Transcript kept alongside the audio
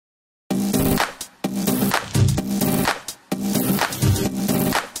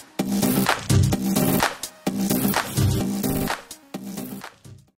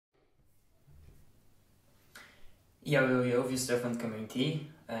Yo, Vue Storefront community.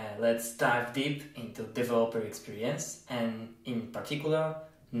 Let's dive deep into developer experience and in particular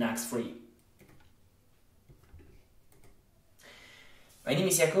Nuxt free. My name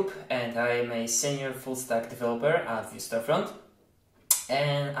is Jakub and I am a senior full stack developer at Vue Storefront,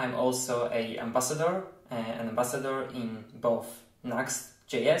 and I'm also an ambassador in both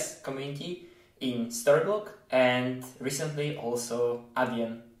Nuxt.js community in Storyblok and recently also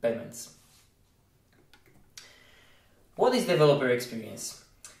Adyen payments. What is developer experience?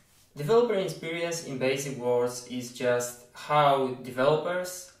 Developer experience in basic words is just how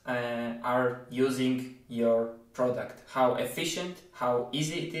developers are using your product, how efficient, how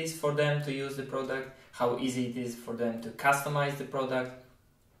easy it is for them to use the product, how easy it is for them to customize the product.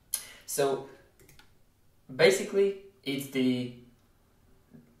 So basically it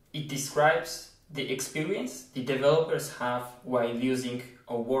describes the experience the developers have while using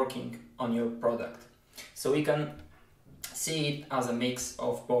or working on your product. So we can see it as a mix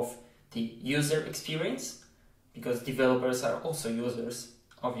of both the user experience, because developers are also users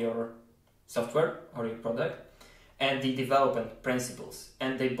of your software or your product, and the development principles,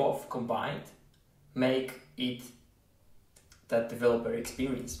 and they both combined make it that developer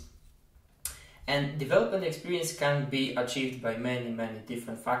experience. And development experience can be achieved by many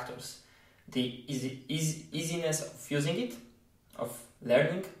different factors. The easiness of using it, of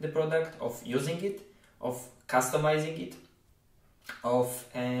learning the product, of using it, of customizing it, of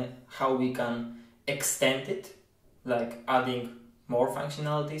how we can extend it, like adding more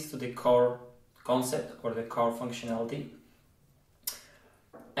functionalities to the core concept or the core functionality.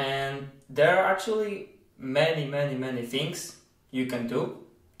 And there are actually many things you can do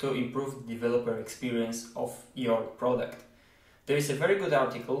to improve the developer experience of your product. There is a very good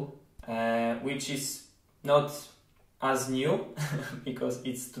article which is not as new because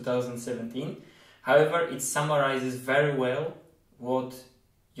it's 2017. However, it summarizes very well what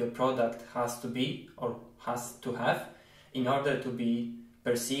your product has to be or has to have in order to be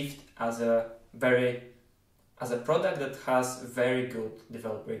perceived as a product that has very good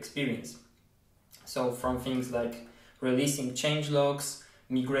developer experience. So from things like releasing changelogs,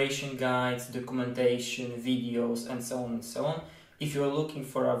 migration guides, documentation, videos, and so on. If you're looking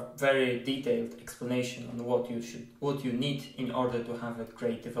for a very detailed explanation on what you need in order to have a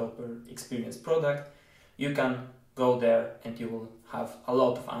great developer experience product, you can go there and you will have a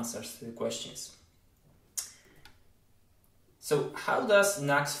lot of answers to the questions. So how does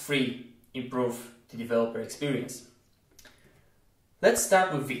Nuxt free improve the developer experience? Let's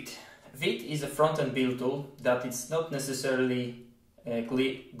start with Vite. Vite is a front-end build tool that is not necessarily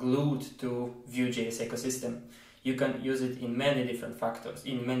glued to Vue.js ecosystem. You can use it in many different factors,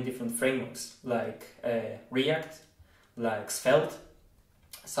 in many different frameworks like React, like Svelte.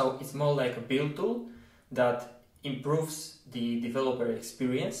 So it's more like a build tool that improves the developer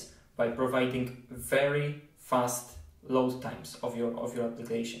experience by providing very fast load times of your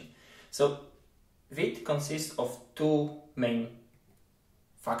application. So Vite consists of two main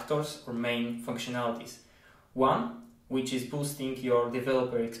factors or main functionalities. One, which is boosting your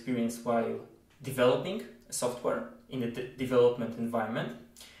developer experience while developing software in a development environment,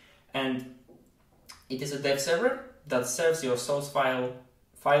 and it is a dev server that serves your source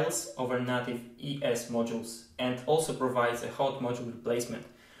files over native ES modules and also provides a hot module replacement,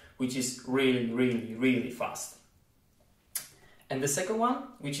 which is really fast. And the second one,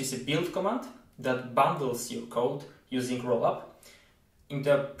 which is a build command that bundles your code using rollup into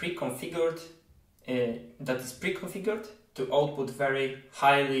a pre-configured to output very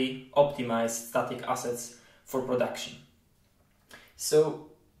highly optimized static assets for production. So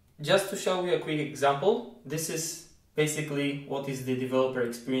just to show you a quick example, this is basically what is the developer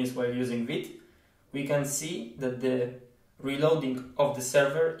experience while using Vite. We can see that the reloading of the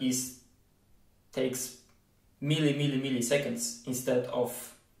server takes milliseconds instead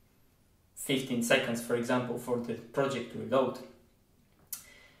of 15 seconds, for example, for the project to reload.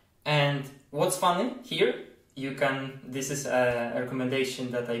 And what's funny here, this is a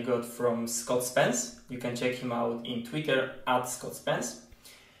recommendation that I got from Scott Spence. You can check him out in Twitter at Scott Spence.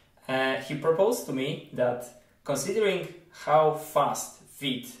 He proposed to me that considering how fast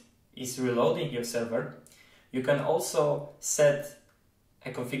Vite is reloading your server, you can also set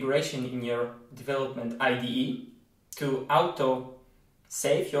a configuration in your development IDE to auto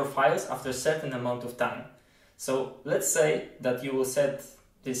save your files after a certain amount of time. So let's say that you will set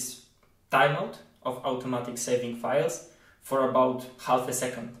this timeout of automatic saving files for about half a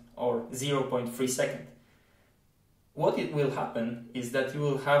second or 0.3 seconds. What it will happen is that you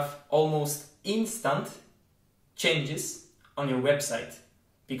will have almost instant changes on your website,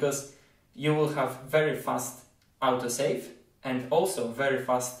 because you will have very fast autosave and also very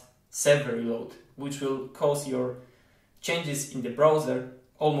fast server reload, which will cause your changes in the browser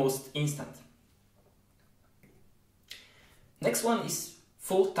almost instant. Next one is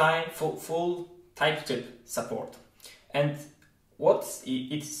full TypeScript support. And what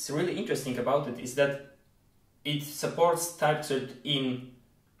it's really interesting about it is that it supports TypeScript in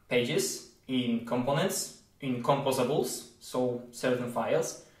pages, in components, in composables, so certain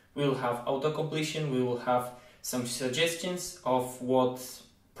files. We will have auto-completion, we will have some suggestions of what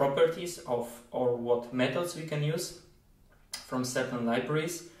properties or what methods we can use from certain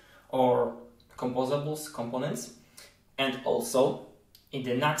libraries or composables components, and also in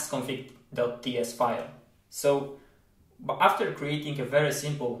the Nuxt config.ts file. So after creating a very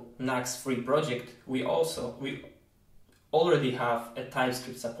simple Nuxt free project, we already have a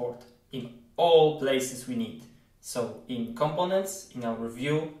TypeScript support in all places we need. So in components, in our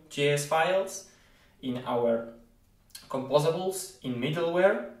Vue.js files, in our composables, in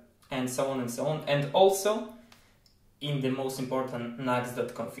middleware, and so on, and also in the most important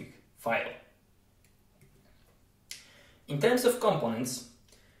nuxt.config file. In terms of components,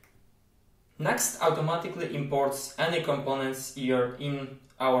 Nuxt automatically imports any components here in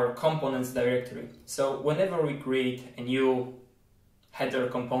our components directory. So whenever we create a new header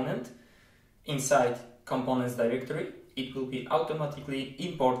component inside components directory, it will be automatically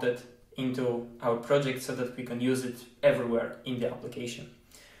imported into our project so that we can use it everywhere in the application.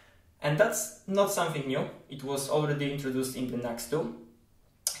 And that's not something new. It was already introduced in the Nuxt 2.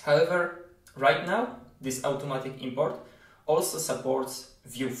 However, right now, this automatic import also supports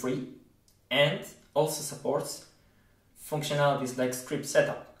Vue Free and also supports functionalities like script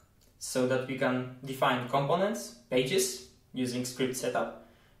setup, so that we can define components, pages using script setup,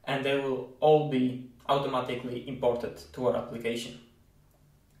 and they will all be automatically imported to our application.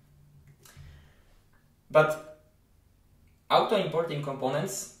 But auto-importing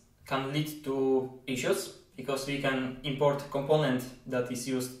components can lead to issues, because we can import a component that is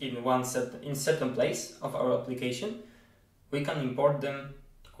used in certain place of our application. We can import them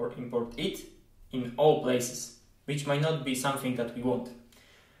or import it in all places, which might not be something that we want.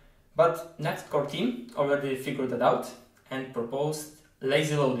 But Nuxt core team already figured that out and proposed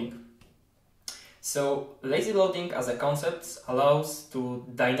lazy loading. So lazy loading as a concept allows to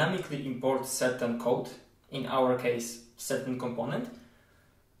dynamically import certain code, in our case certain component,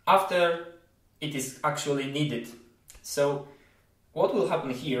 after it is actually needed. So what will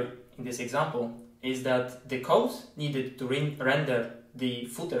happen here in this example is that the code needed to render the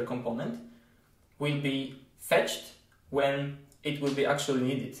footer component will be fetched when it will be actually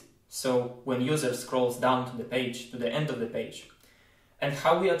needed. So when user scrolls down to the page, to the end of the page. And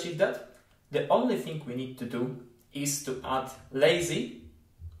how we achieve that? The only thing we need to do is to add lazy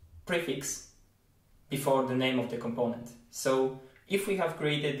prefix before the name of the component. So if we have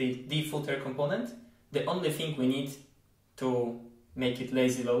created the footer component, the only thing we need to make it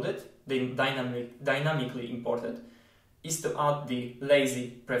lazy loaded, then dynamically imported, is to add the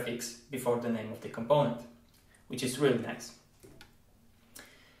lazy prefix before the name of the component, which is really nice.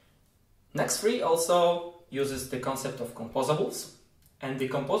 Nuxt 3 also uses the concept of composables, and the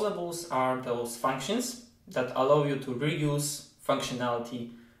composables are those functions that allow you to reuse functionality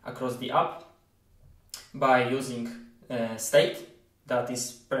across the app by using state that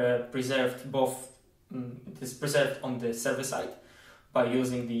is preserved on the server side by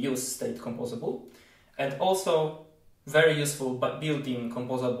using the use state composable, and also very useful but built-in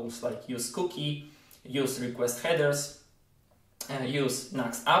composables like use cookie, use request headers, use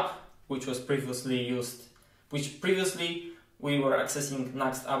Nuxt app, which previously we were accessing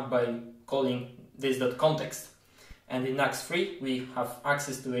Nuxt app by calling this.context, and in Nuxt 3 we have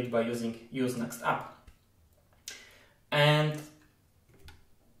access to it by using use Nuxt app. And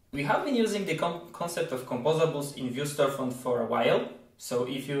we have been using the concept of composables in Vue Storefront for a while. So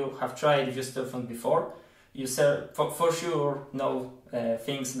if you have tried Vue Storefront before, you for sure know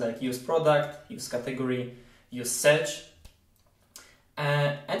things like use product, use category, use search,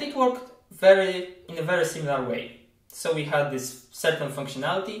 and it worked in a very similar way. So we had this certain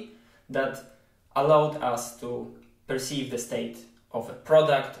functionality that allowed us to perceive the state of a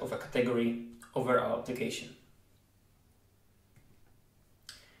product, of a category over our application.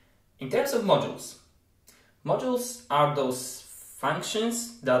 In terms of modules, modules are those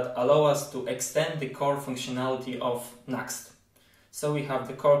functions that allow us to extend the core functionality of Nuxt. So we have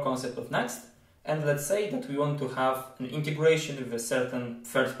the core concept of Nuxt, and let's say that we want to have an integration with a certain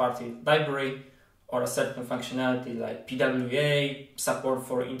third-party library or a certain functionality like PWA, support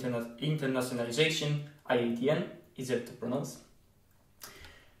for internationalization, IATN, easier to pronounce.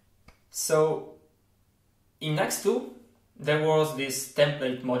 So In Nuxt 2, there was this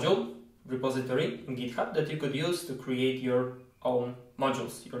template module repository in GitHub that you could use to create your own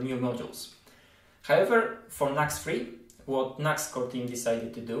modules, your new modules. However, for Nuxt 3, what Nuxt core team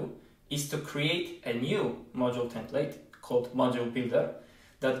decided to do is to create a new module template called Module Builder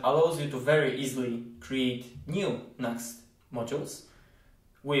that allows you to very easily create new Nuxt modules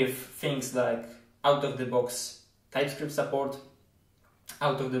with things like out-of-the-box TypeScript support,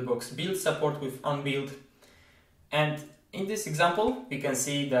 out-of-the-box build support with unbuild. And in this example, we can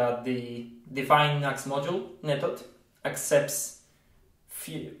see that the define Nuxt module method accepts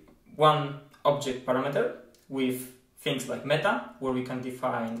one object parameter with things like meta, where we can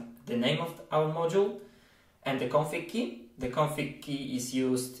define the name of our module, and the config key. The config key is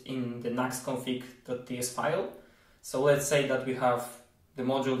used in the nuxtconfig.ts file. So let's say that we have the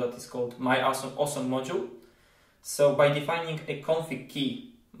module that is called myAwesome module. So by defining a config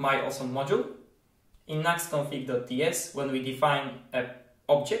key myAwesome module in nuxtconfig.ts, when we define an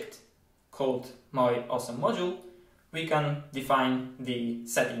object called myAwesome module, we can define the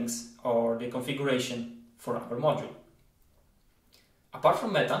settings or the configuration for our module. Apart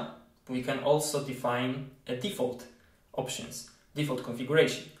from meta, we can also define a default options, default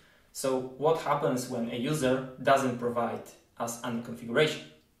configuration. So what happens when a user doesn't provide us any configuration?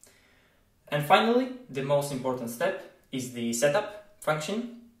 And finally, the most important step is the setup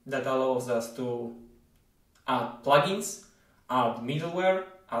function that allows us to add plugins, add middleware,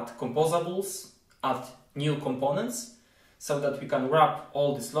 add composables, add new components, so that we can wrap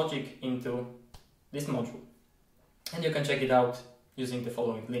all this logic into this module. And you can check it out using the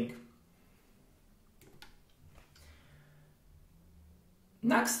following link.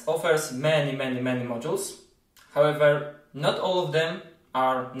 Nuxt offers many modules. However, not all of them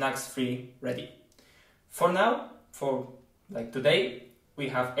are Nuxt 3 ready. For now, for like today, we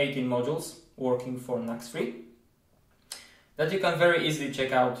have 18 modules working for Nuxt 3 that you can very easily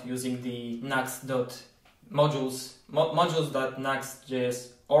check out using the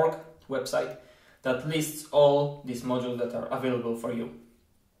modules.nuxt.js.org website that lists all these modules that are available for you.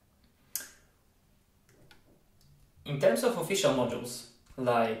 In terms of official modules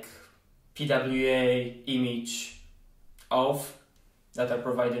like PWA, image, auth that are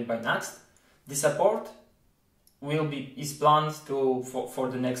provided by Nuxt, the support is planned for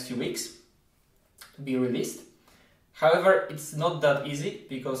the next few weeks to be released. However, it's not that easy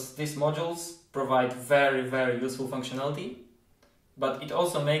because these modules provide very useful functionality, but it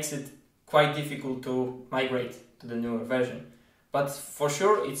also makes it quite difficult to migrate to the newer version. But for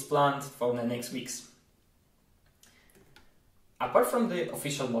sure, it's planned for the next weeks. Apart from the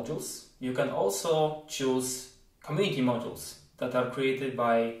official modules, you can also choose community modules that are created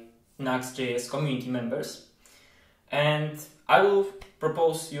by Nuxt.js community members. And I will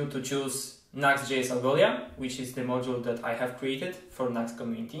propose you to choose Nuxt.js algolia, which is the module that I have created for Nuxt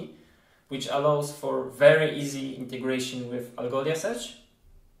community, which allows for very easy integration with algolia search,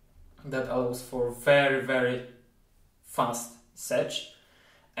 that allows for very fast search,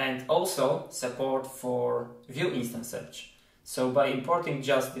 and also support for Vue instance search. So by importing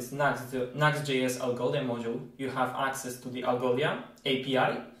just this Nuxt.js algolia module, you have access to the algolia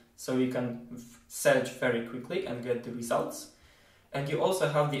API, so you can search very quickly and get the results. And you also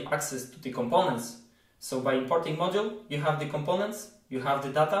have the access to the components. So by importing module, you have the components, you have the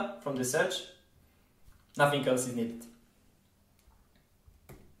data from the search, nothing else is needed.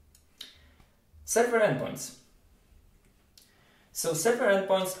 Server endpoints. So server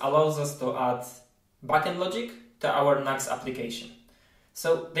endpoints allows us to add backend logic to our Nuxt application.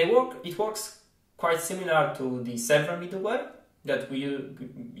 So it works quite similar to the server middleware that we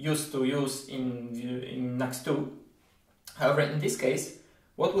used to use in Nuxt 2. However, in this case,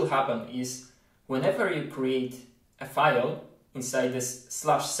 what will happen is whenever you create a file inside this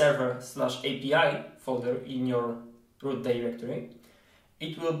 /server/API folder in your root directory,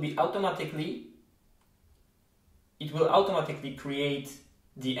 it will automatically create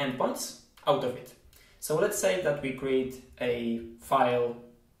the endpoints out of it. So let's say that we create a file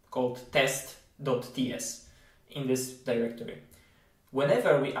called test.ts in this directory.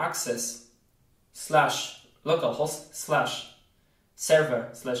 Whenever we access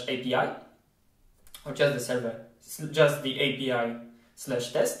 /localhost/server/API, or just the server, just the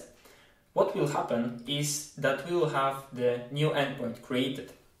API/test, what will happen is that we will have the new endpoint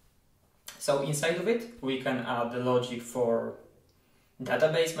created. So inside of it, we can add the logic for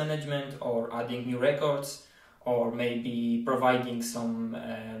database management, or adding new records, or maybe providing some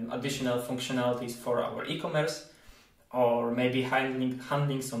additional functionalities for our e-commerce, or maybe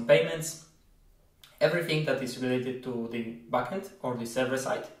handling some payments. Everything that is related to the backend or the server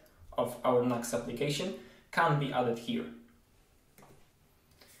side of our Nuxt application can be added here.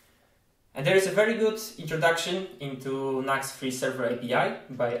 And there is a very good introduction into Nuxt Free Server API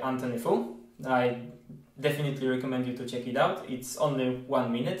by Andrzejewski. I definitely recommend you to check it out. It's only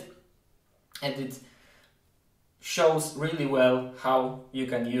 1 minute and it shows really well how you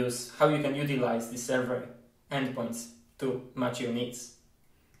can utilize the server endpoints to match your needs.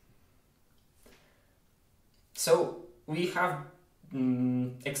 So we have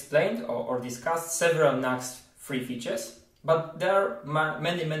explained or discussed several Nuxt free features, but there are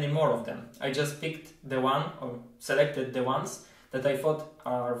many more of them. I just picked the one or selected the ones that I thought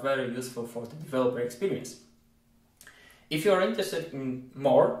are very useful for the developer experience. If you are interested in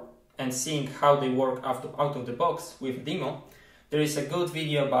more and seeing how they work out of the box with a demo, there is a good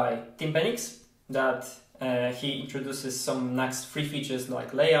video by Tim Penix that he introduces some Nuxt free features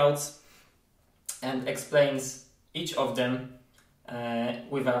like layouts and explains each of them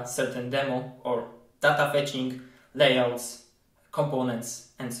with a certain demo or data fetching, layouts, components,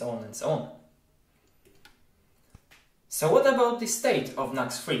 and so on and so on. So what about the state of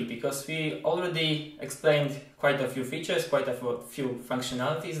Nuxt Free? Because we already explained quite a few features, quite a few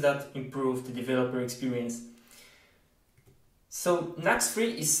functionalities that improve the developer experience. So Nuxt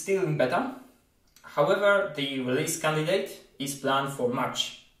Free is still in beta. However, the release candidate is planned for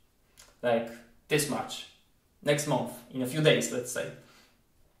March, like this March, next month, in a few days, let's say.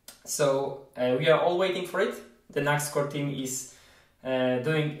 So we are all waiting for it. The Nuxt core team is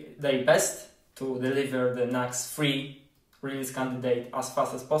doing their best to deliver the Nuxt Free release candidate as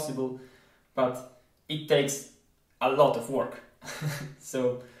fast as possible, but it takes a lot of work.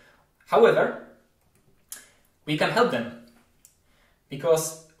 So, however, we can help them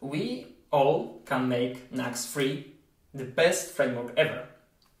because we all can make Nuxt Free the best framework ever.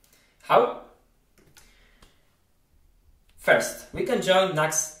 How? First, we can join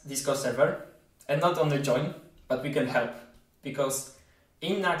Nuxt Discord server, and not only join, but we can help, because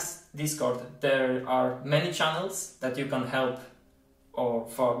in Nuxt Discord there are many channels that you can help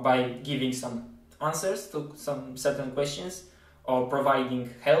by giving some answers to some certain questions or providing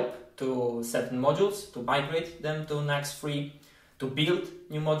help to certain modules, to migrate them to Nuxt Free, to build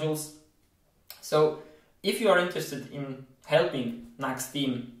new modules. So if you are interested in helping Nuxt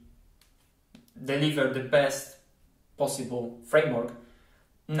team deliver the best possible framework,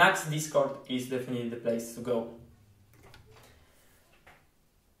 Nuxt Discord is definitely the place to go.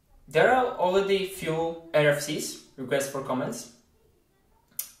 There are already few RFCs, requests for comments,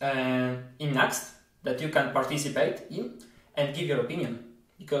 in Nuxt that you can participate in and give your opinion,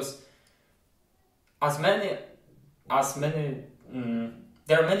 because there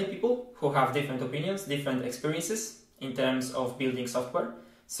are many people who have different opinions, different experiences in terms of building software.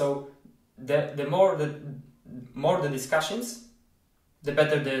 So the more the discussions, the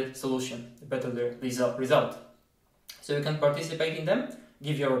better the solution, the better the result. So you can participate in them,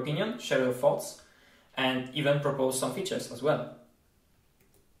 give your opinion, share your thoughts, and even propose some features as well.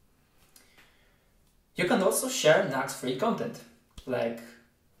 You can also share Nuxt free content, like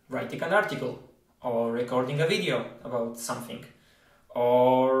writing an article, or recording a video about something,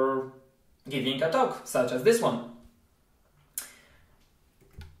 or giving a talk, such as this one.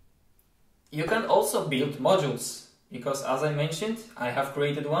 You can also build modules, because as I mentioned, I have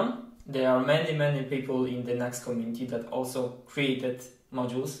created one. There are many people in the Nuxt community that also created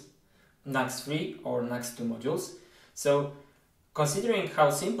modules, Nuxt 3 or Nuxt 2 modules. So considering how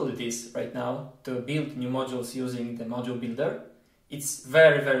simple it is right now to build new modules using the module builder, it's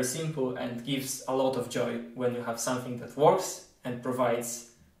very simple and gives a lot of joy when you have something that works and provides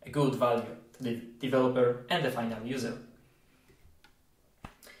a good value to the developer and the final user.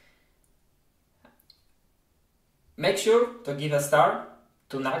 Make sure to give a star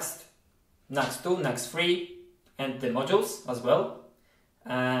to Nuxt, Nuxt 2, Nuxt 3 and the modules as well.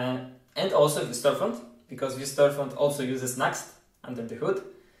 And also Vue Storefront, because Vue Storefront also uses Nuxt under the hood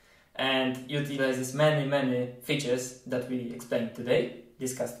and utilizes many features that we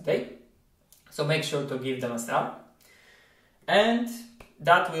discussed today. So make sure to give them a star. And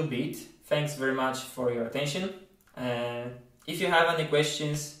that will be it. Thanks very much for your attention. If you have any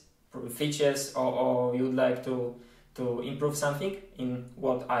questions, features, or you would like to improve something in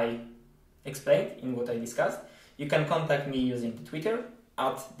what I explained, in what I discussed, you can contact me using the Twitter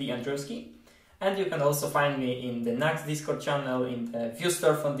 @Andrzejewski, and you can also find me in the Nuxt Discord channel, in the Vue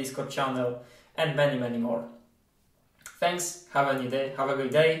Storefront Discord channel, and many more. Thanks, have a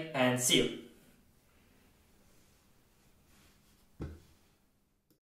great day, and see you!